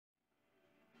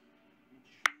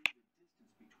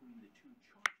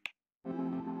Hey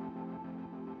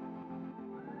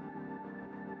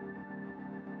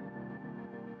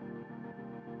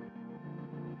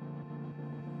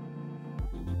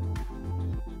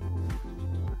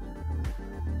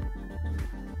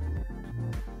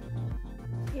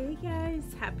guys,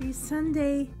 happy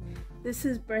Sunday. This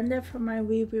is Brenda from my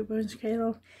Reborns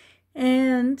Cradle,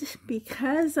 and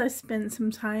because I spent some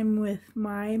time with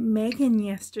my Megan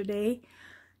yesterday,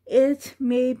 it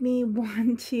made me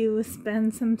want to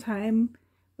spend some time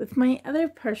with my other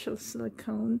partial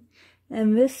silicone,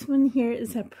 and this one here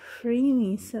is a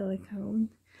PREEMIE silicone.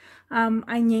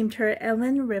 I named her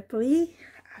Ellen Ripley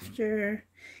after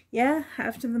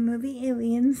the movie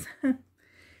Aliens.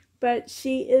 But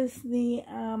she is the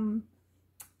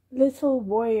Little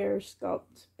Warrior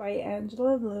sculpt by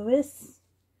Angela Lewis.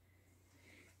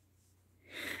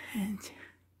 And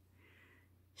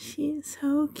she's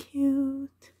so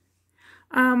cute.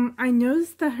 I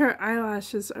noticed that her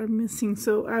eyelashes are missing,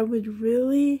 so I would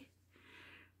really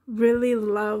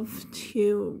love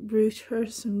to root her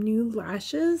some new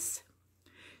lashes.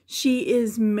 She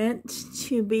is meant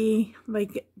to be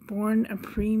like born a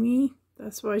preemie.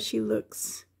 That's why she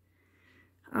looks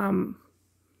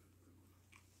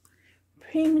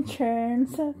premature and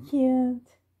so cute.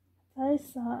 I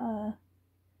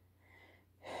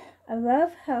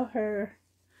love how her,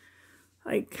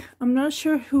 like, I'm not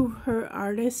sure who her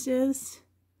artist is.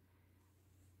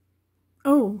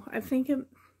 Oh, I think it,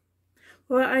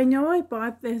 well, I know I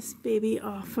bought this baby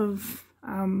off of,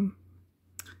 her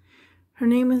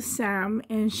name is Sam,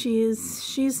 and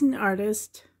she's an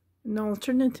artist, an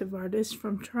alternative artist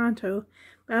from Toronto,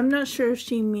 but I'm not sure if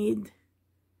she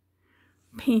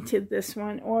painted this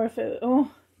one or if it,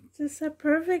 oh, just a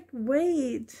perfect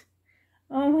weight.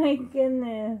 Oh my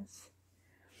goodness.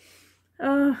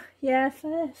 Oh, yes,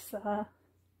 if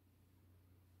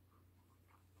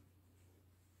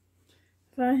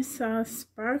I saw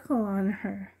sparkle on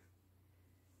her.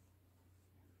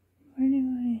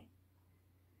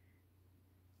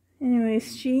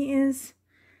 Anyways, she is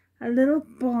a little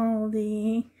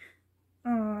baldy.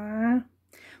 Aww.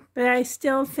 But I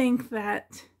still think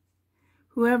that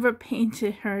whoever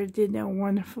painted her did a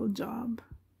wonderful job.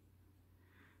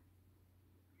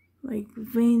 Like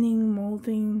veining,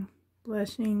 molding,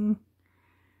 blushing.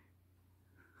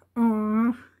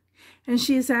 Aww. And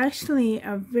she's actually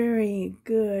a very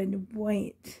good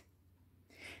white.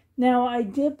 Now, I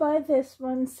did buy this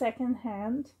one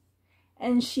secondhand,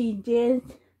 and she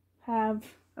did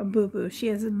have a boo-boo. She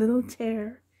has a little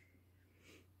tear.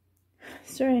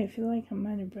 Sorry, I feel like I'm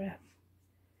out of breath.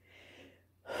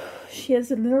 She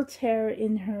has a little tear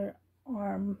in her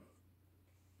arm.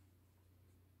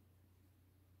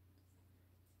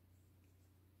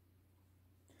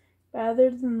 But other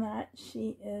than that,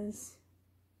 she is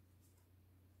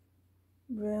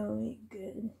really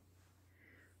good.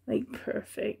 Like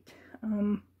perfect.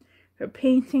 Her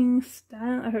painting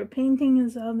style, her painting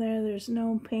is out there. There's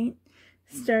no paint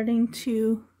starting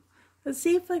to, let's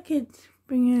see if I could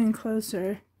bring it in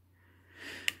closer.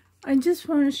 I just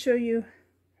want to show you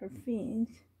her feet,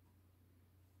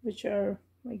 which are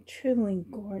like truly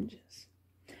gorgeous.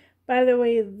 By the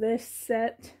way, this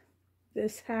set,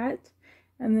 this hat,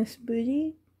 and this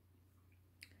bootie,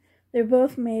 they're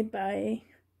both made by,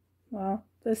 well,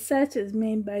 the set is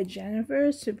made by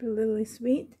Jennifer, Super Lily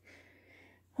Sweet.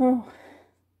 Oh,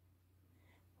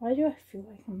 why do I feel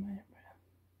like I'm out of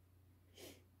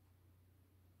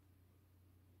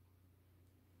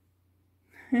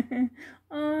breath?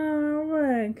 Oh,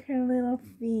 look, her little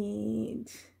feet.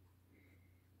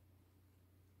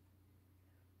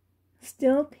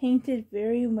 Still painted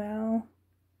very well.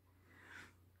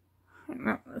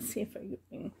 Let's see if I can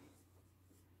bring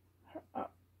her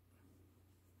up.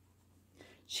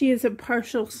 She is a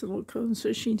partial silicone,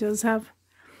 so she does have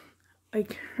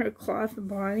like her cloth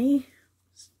body.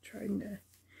 Just trying to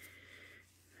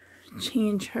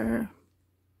change her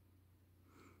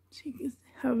so you can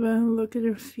have a look at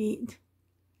her feet.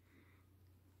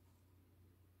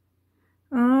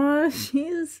 Oh, she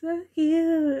is so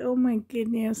cute. Oh my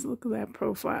goodness, look at that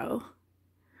profile.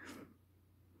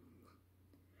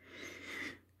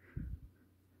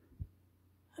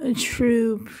 A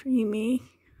true preemie.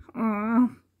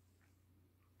 Aww.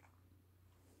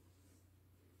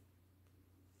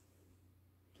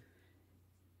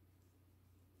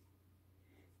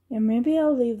 Yeah, maybe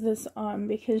I'll leave this on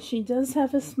because she does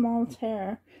have a small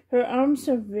tear. Her arms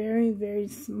are very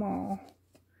small,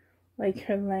 like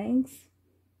her legs.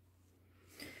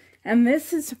 And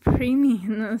this is a preemie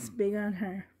and that's big on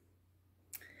her.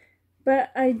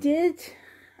 But I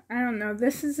don't know,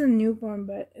 this is a newborn,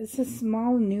 but it's a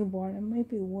small newborn. It might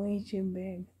be way too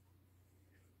big.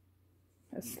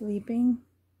 a sleeping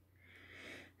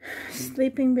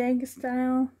bag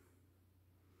style.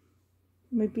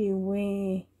 Would be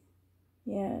way,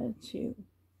 yeah,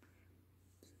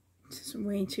 just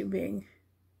way too big.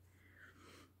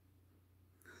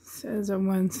 It says a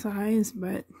one size,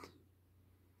 but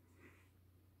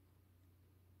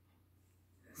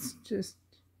it's just,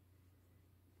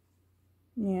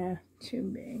 yeah, too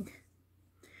big.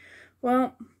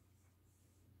 Well,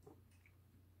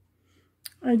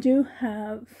 I do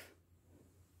have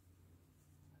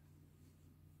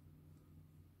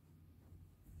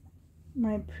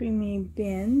my PREEMIE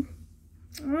bin.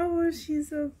 Oh, she's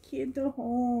so cute to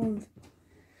hold.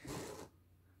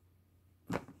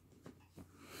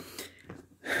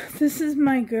 This is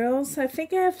my girls. I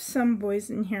think I have some boys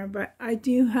in here, but I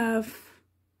do have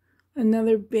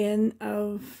another bin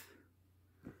of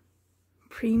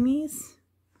PREEMIEs.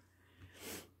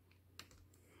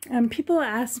 And people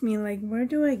ask me, like, where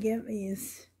do I get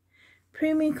these?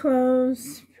 PREEMIE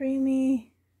clothes,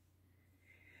 PREEMIE.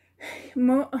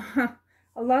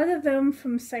 A lot of them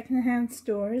from secondhand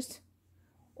stores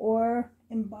or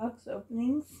in box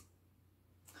openings.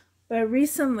 But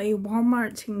recently,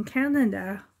 Walmart in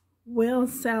Canada will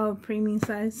sell PREEMIE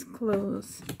size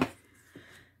clothes.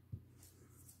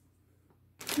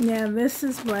 Yeah, this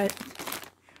is what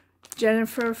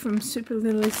Jennifer from Super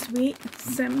Little Sweet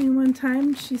sent me one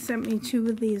time. She sent me 2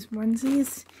 of these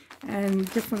onesies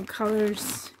and different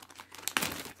colors.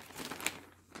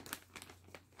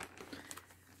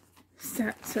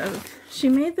 Sets of, she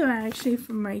made them actually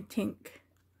from my Tink.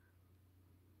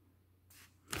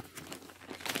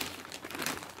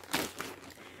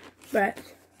 But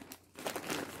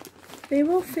they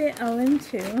will fit Ellen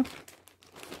too.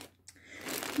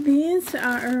 These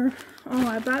are, oh,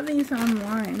 I bought these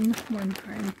online one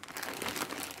time.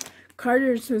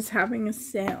 Carter's was having a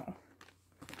sale.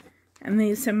 And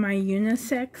these are my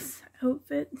unisex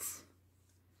outfits.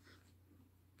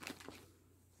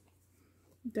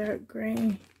 Dark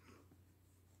gray.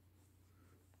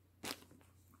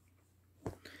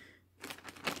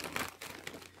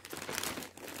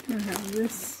 I have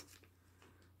this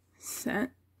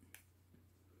set.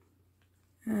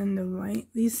 And the white.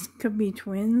 These could be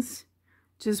twins.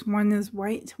 Just one is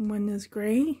white and one is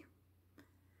gray.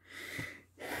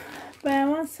 But I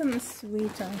want something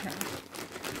sweet on her.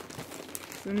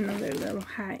 There's another little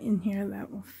hat in here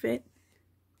that will fit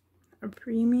a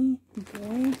PREEMIE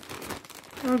boy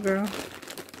or girl.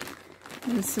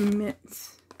 And some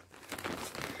mitts.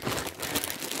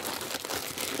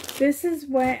 This is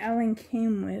what Ellen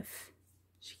came with.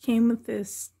 She came with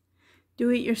this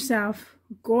do-it-yourself.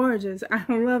 Gorgeous. I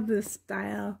love this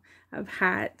style of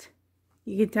hat.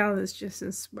 You can tell it's just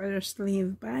a sweater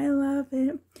sleeve, but I love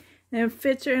it. And it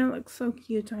fits her and it looks so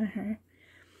cute on her.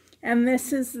 And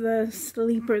this is the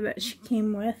sleeper that she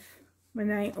came with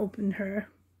when I opened her.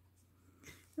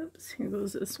 Oops, here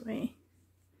goes this way.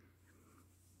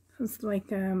 It's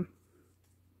like a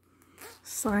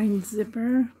side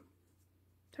zipper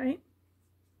type.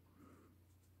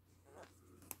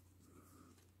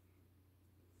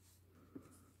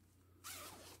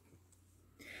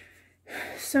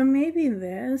 So maybe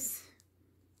this,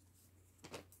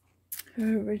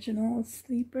 her original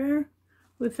sleeper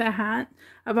with a hat.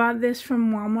 I bought this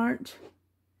from Walmart.ca,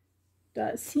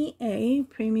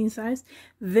 PREEMIE size.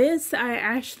 This I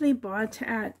actually bought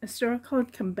at a store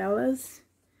called Cabela's.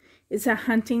 It's a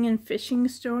hunting and fishing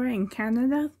store in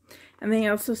Canada, and they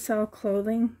also sell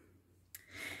clothing.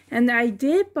 And I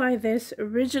did buy this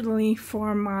originally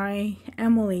for my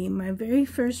Emily, my very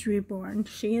first reborn.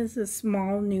 She is a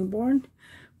small newborn,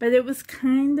 but it was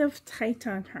kind of tight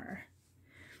on her.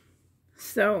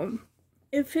 So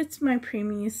it fits my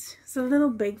PREEMIEs. It's a little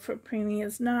big for PREEMIE.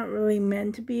 It's not really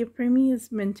meant to be a PREEMIE.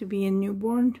 It's meant to be a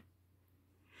newborn.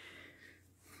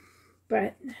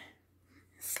 But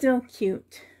still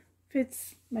cute.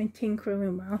 Fits my Tink really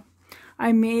well.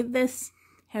 I made this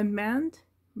headband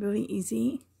really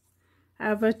easy. I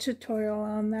have a tutorial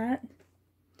on that.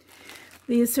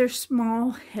 These are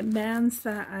small headbands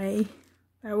that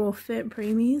will fit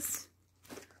PREEMIEs.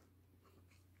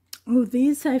 Oh,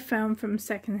 these I found from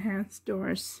secondhand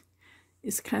stores.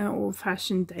 It's kind of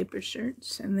old-fashioned diaper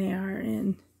shirts, and they are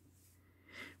in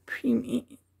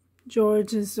PREEMIE.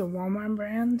 George is the Walmart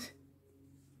brand.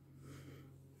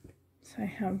 So I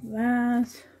have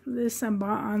that. This I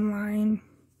bought online.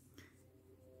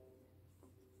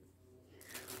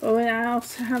 Oh, and I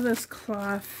also have this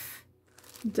cloth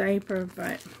diaper,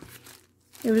 but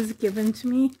it was given to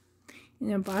me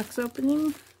in a box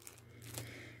opening.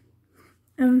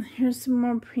 And here's some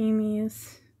more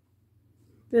PREEMIEs.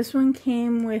 This one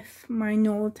came with my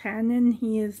Noel Tannen.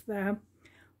 He is the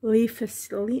Leaf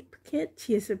Asleep kit.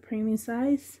 He is a preemie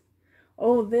size.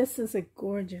 Oh, this is a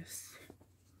gorgeous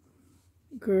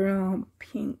girl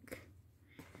pink.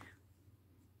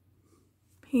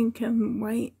 Pink and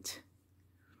white.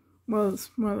 Well, it's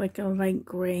more like a light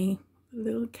gray. A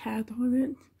little cat on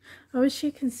it. I wish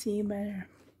you could see better.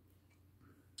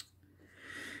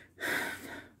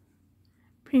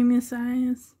 Preemie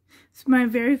size. It's my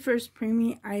very first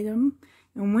preemie item.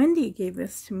 And Wendy gave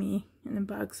this to me in a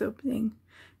box opening.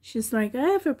 She's like, I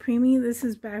have a preemie. This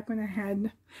is back when I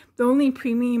had... The only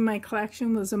preemie in my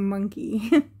collection was a monkey.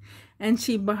 And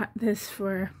she bought this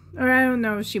for... Or I don't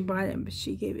know if she bought it, but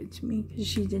she gave it to me. Because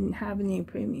she didn't have any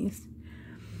preemies.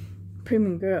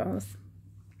 Preemie girls.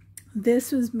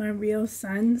 This was my real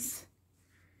son's.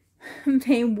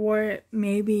 They wore it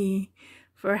maybe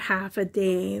for half a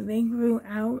day. They grew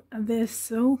out of this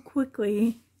so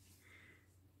quickly.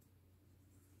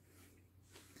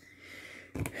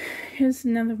 Here's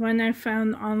another one I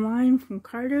found online from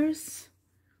Carter's.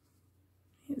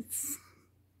 It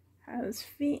has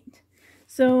feet.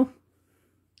 So,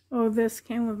 oh, this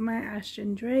came with my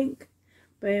Ashton Drake,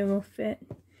 but it will fit.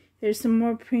 Here's some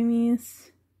more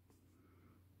preemies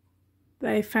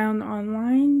that I found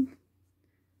online.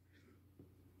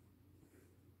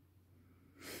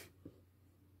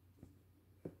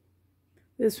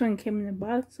 This one came in a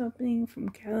box opening from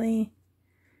Kelly.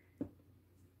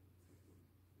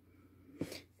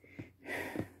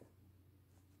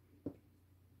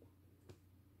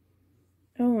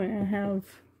 Oh, and I have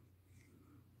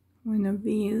one of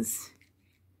these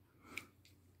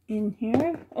in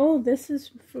here. Oh, this is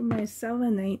for my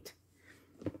selenite.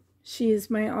 She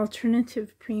is my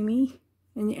alternative preemie,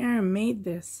 and Erin made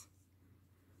this.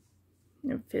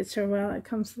 It fits her well. It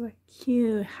comes with a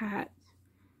cute hat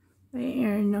that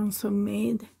Erin also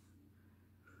made.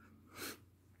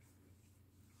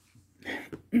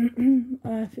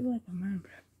 Oh, I feel like I'm out of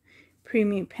breath.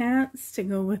 Preemie pants to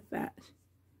go with that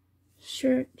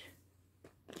shirt.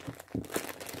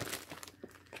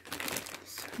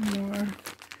 Some more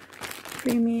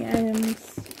preemie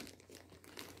items.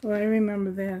 Oh, I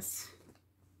remember this.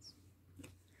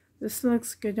 This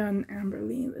looks good on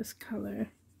Amberly, this color.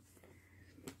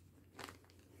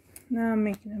 Now I'm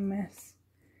making a mess.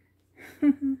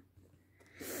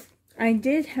 I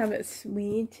did have it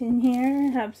sweet in here.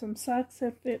 I have some socks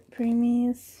that fit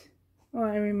preemies. Oh,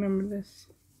 I remember this.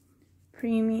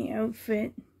 Preemie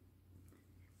outfit.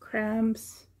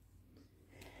 Crabs.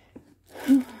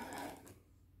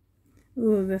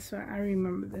 Ooh, this one. I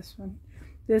remember this one.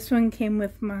 This one came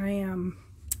with my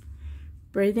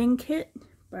braiding kit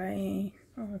by,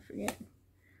 oh, I forget.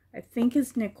 I think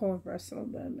it's Nicole Russell,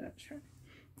 but I'm not sure.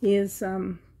 He is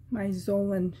my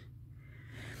Zolan.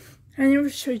 I never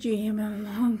showed you him in a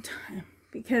long time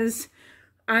because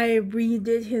I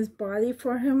redid his body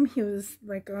for him. He was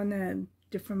like on a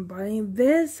different body.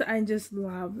 This I just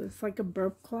love. It's like a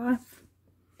burp cloth.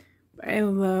 I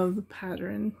love the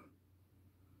pattern.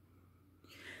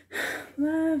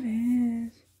 Love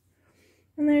it.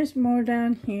 And there's more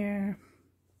down here.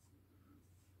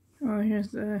 Oh,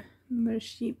 here's another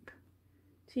sheep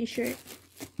t-shirt.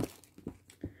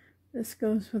 This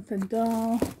goes with the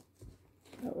doll.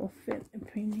 That will fit the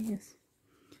preemies.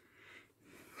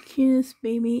 Cutest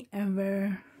baby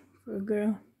ever for a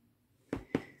girl.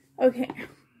 Okay.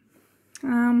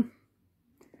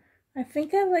 I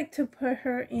think I'd like to put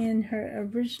her in her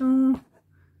original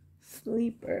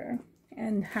sleeper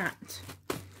and hat.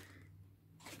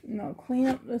 And I'll clean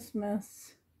up this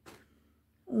mess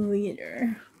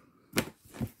later.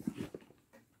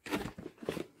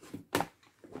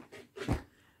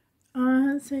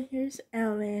 So here's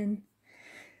Ellen.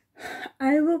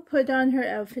 I will put on her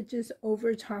outfit just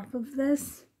over top of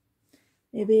this.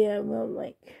 Maybe I will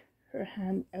like her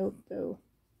hand out though.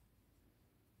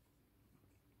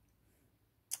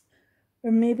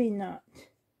 Or maybe not.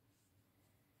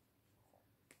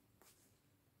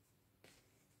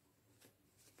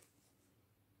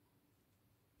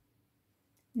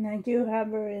 And I do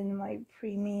have her in like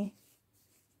preemie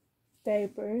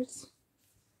diapers.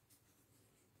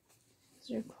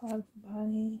 Here's her cloth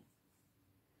body.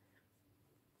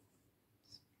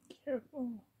 Be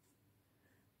careful.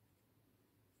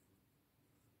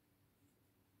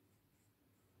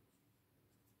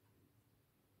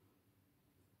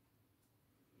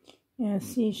 Yeah,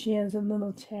 see, she has a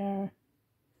little tear.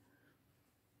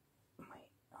 Wait,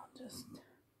 I'll just...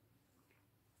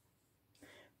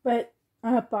 But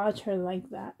I bought her like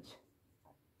that.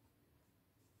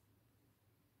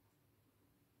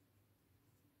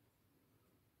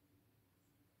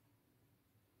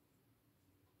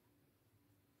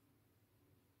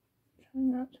 Try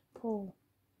not to pull.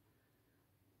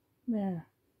 There.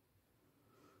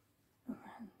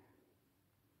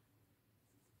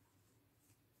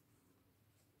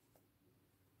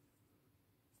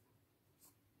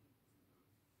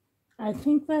 I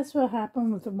think that's what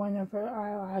happened with one of her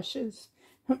eyelashes.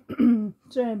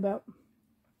 Sorry about.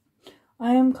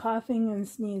 I am coughing and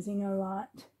sneezing a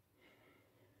lot.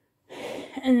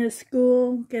 And as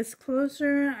school gets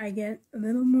closer, I get a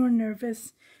little more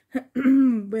nervous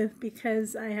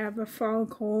because I have a fall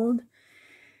cold.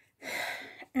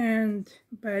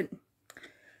 But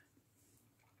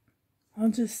I'll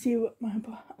just see what my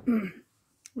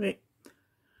wait.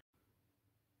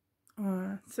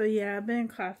 So yeah, I've been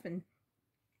coughing.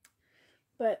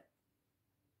 But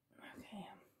okay.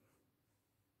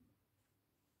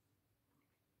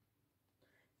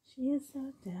 She is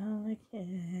so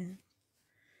delicate.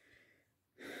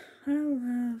 I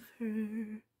love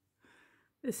her.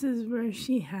 This is where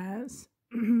she has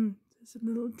this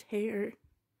little tear.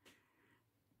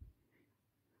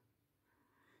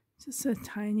 Just a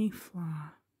tiny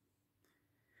flaw.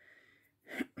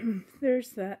 There's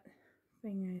that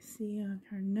thing I see on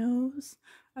her nose.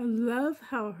 I love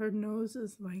how her nose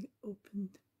is like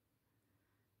opened.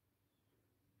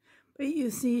 But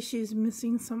you see she's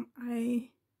missing some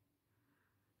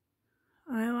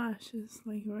eyelashes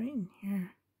like right in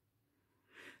here.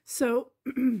 So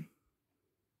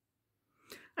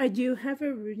I do have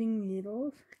a rooting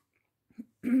needle.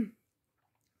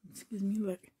 Excuse me,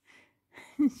 look.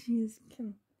 She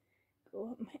can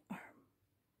go up my arm.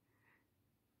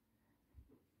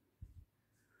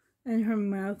 And her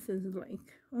mouth is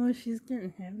like, oh, she's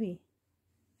getting heavy.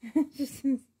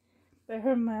 But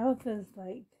her mouth is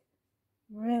like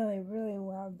really, really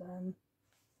well done.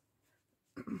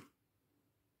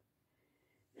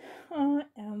 Oh,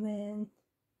 Ellen.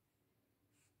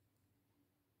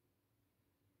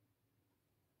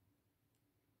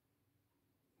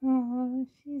 Oh,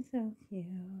 she's so cute.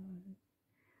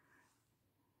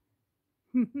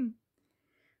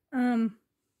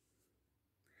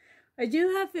 I do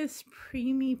have this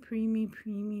PREEMIE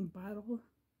bottle.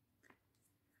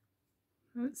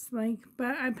 It's like,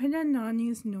 but I put a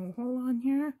Nani's no hole on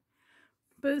here,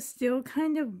 but it's still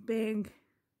kind of big.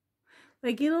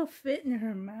 Like it'll fit in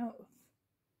her mouth,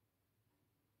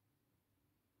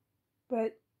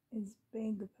 but it's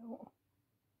big though.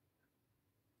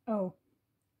 Oh,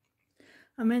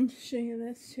 I meant to show you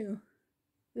this too.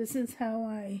 This is how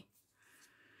I,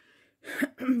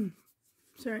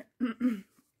 sorry,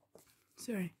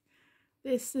 sorry.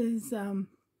 This is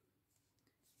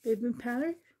baby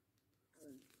powder,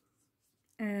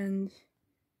 and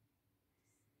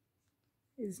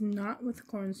is not with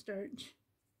cornstarch.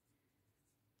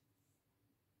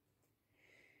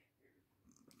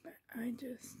 But I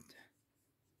just,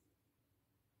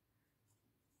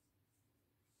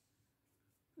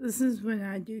 this is what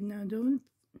I do now. Don't,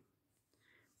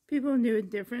 people do it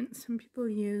different. Some people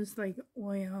use like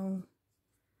oil,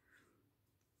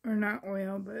 or not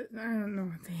oil, but I don't know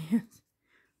what they use.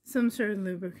 Some sort of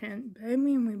lubricant. But I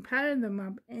mean, we powdered them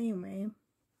up anyway,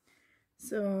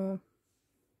 so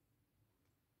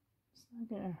it's not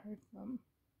gonna hurt them.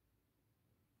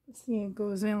 See, it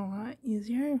goes in a lot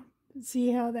easier.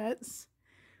 See how that's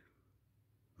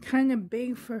kind of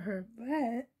big for her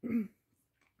butt.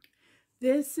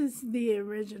 This is the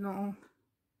original.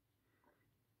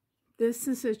 This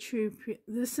is a true,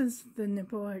 this is the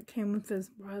nipple that came with this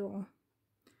bottle.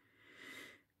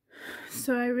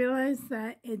 So I realized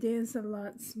that it is a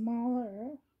lot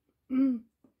smaller. I'm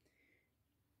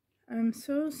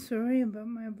so sorry about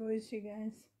my voice, you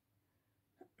guys.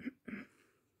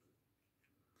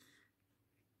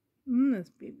 This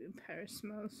baby powder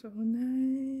smells so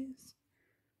nice.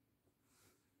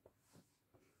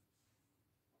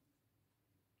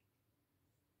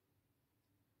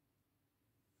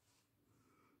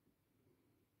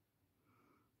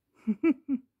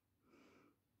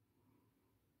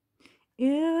 Ew,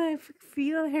 I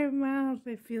feel her mouth.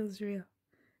 It feels real.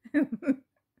 But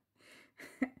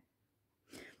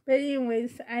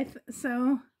anyways,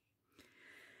 so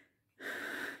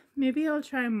maybe I'll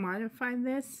try and modify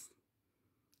this.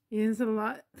 It is a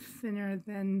lot thinner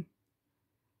than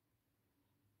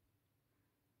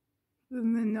the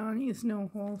Nani's no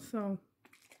hole. So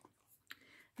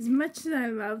as much as I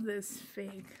love this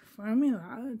fake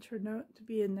formula, it turned out to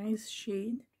be a nice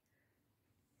shade.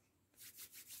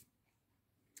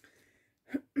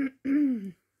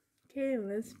 Okay,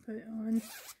 let's put on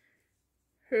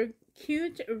her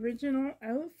cute original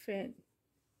outfit.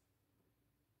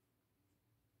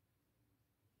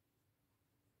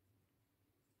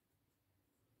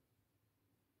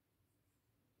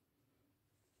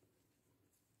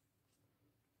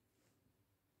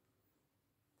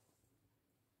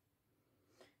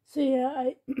 So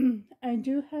yeah, I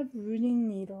do have rooting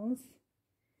needles,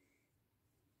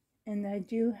 and I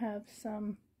do have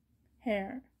some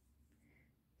hair.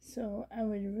 So I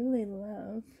would really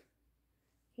love.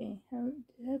 Okay, how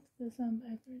did I put this on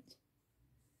backwards?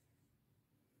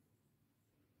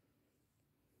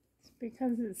 It's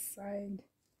because it's side.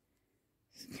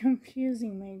 It's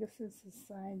confusing me. I guess it's the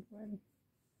side one.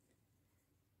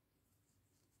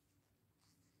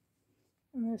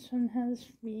 And this one has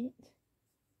feet.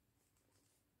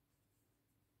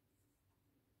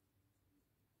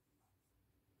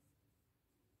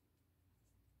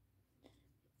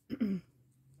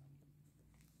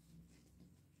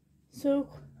 So,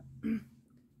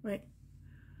 wait.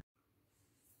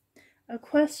 A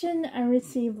question I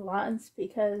receive lots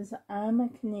because I'm a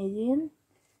Canadian,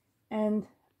 and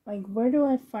like, where do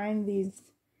I find these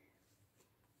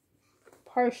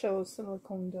partial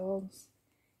silicone dolls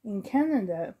in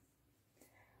Canada?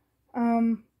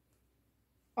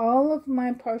 All of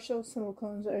my partial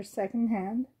silicones are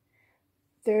secondhand.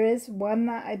 There is one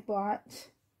that I bought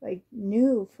like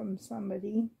new from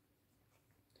somebody.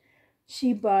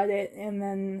 She bought it, and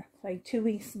then like 2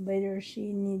 weeks later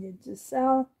she needed to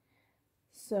sell,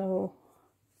 so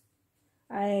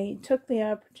I took the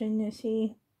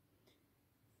opportunity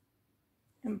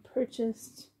and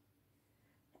purchased.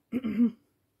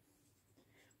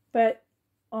 But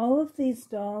all of these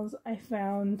dolls I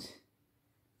found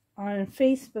on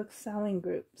Facebook selling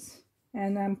groups,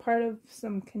 and I'm part of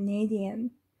some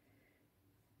Canadian.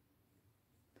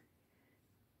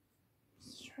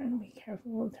 Just trying to be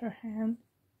careful with her hand.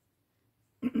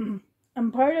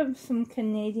 I'm part of some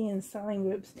Canadian selling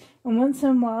groups, and once in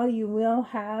a while you will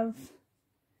have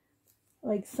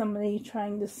like somebody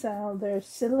trying to sell their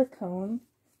silicone,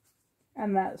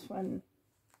 and that's when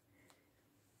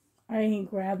I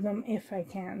grab them if I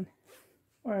can,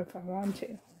 or if I want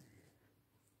to.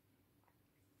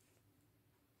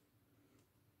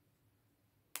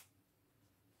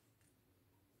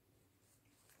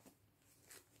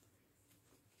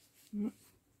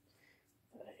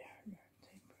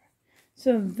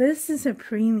 So this is a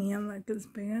premium, like this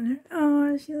banner.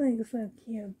 Oh, she looks so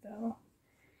cute though.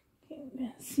 Okay, I'm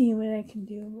gonna see what I can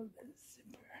do with this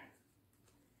zipper.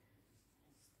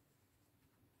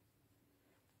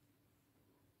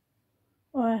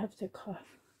 Oh, I have to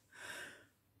cough.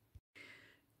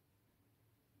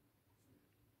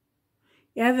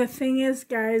 Yeah, the thing is,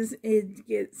 guys, it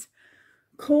gets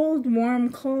cold,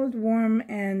 warm,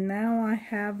 and now I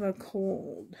have a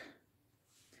cold.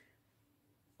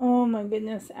 Oh my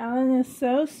goodness, Alan is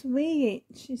so sweet.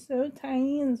 She's so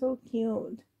tiny and so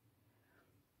cute.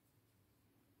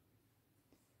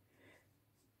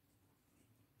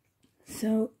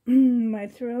 So, my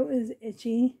throat is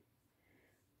itchy.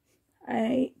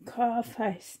 I cough,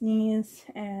 I sneeze,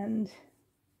 and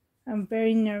I'm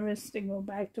very nervous to go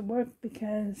back to work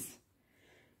because,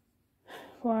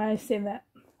 well, I say that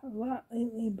a lot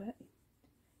lately, but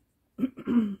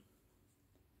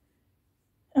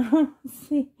oh,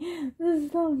 see,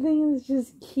 this little thing is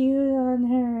just cute on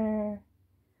her.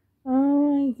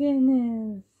 Oh my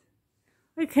goodness.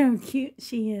 Look how cute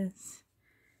she is.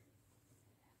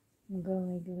 I'll go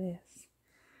like this.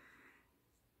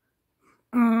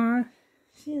 Aw,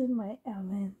 she's my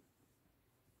Ellen.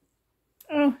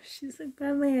 Oh, she's so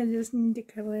cuddly. I just need to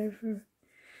cuddle her for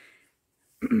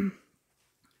a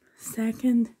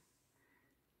second.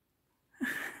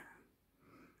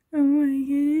 Oh my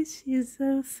goodness, she's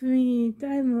so sweet.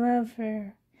 I love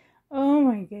her. Oh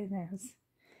my goodness.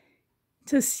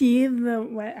 To see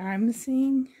what I'm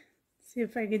seeing, see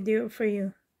if I could do it for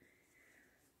you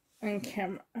on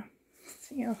camera.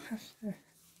 See, I'll have to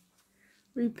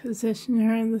reposition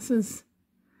her. This is,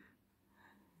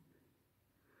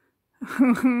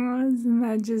 oh, isn't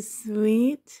that just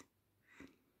sweet?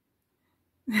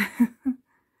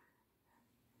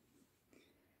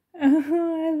 Oh,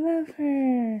 I love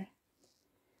her.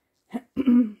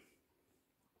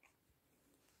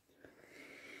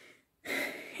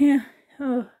 Yeah.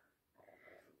 Oh,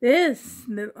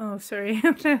 oh, sorry,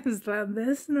 that was loud.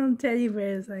 This little teddy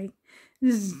bear is like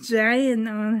just giant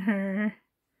on her.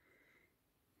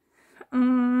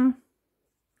 Some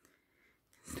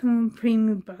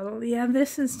PREEMIE bottle. Yeah,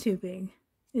 this is too big.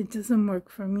 It doesn't work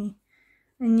for me.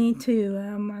 I need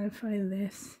to modify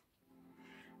this.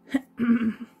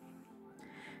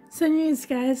 So anyways,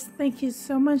 guys, thank you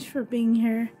so much for being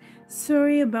here.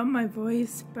 Sorry about my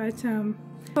voice, but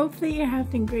hopefully you're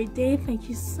having a great day. Thank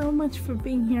you so much for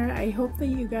being here. I hope that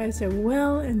you guys are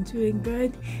well and doing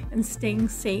good and staying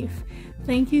safe.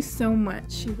 Thank you so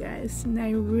much, you guys, and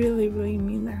I really, really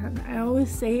mean that. I always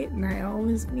say it and I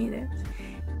always mean it.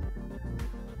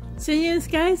 So yes,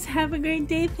 guys, have a great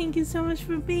day. Thank you so much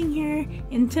for being here.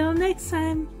 Until next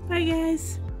time. Bye,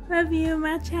 guys. Love you.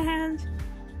 Matcha hands.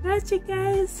 Matcha,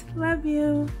 guys. Love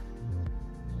you.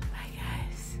 Bye,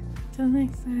 guys. Till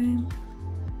next time.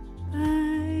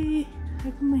 Bye.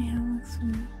 How come my hair looks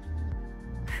funny?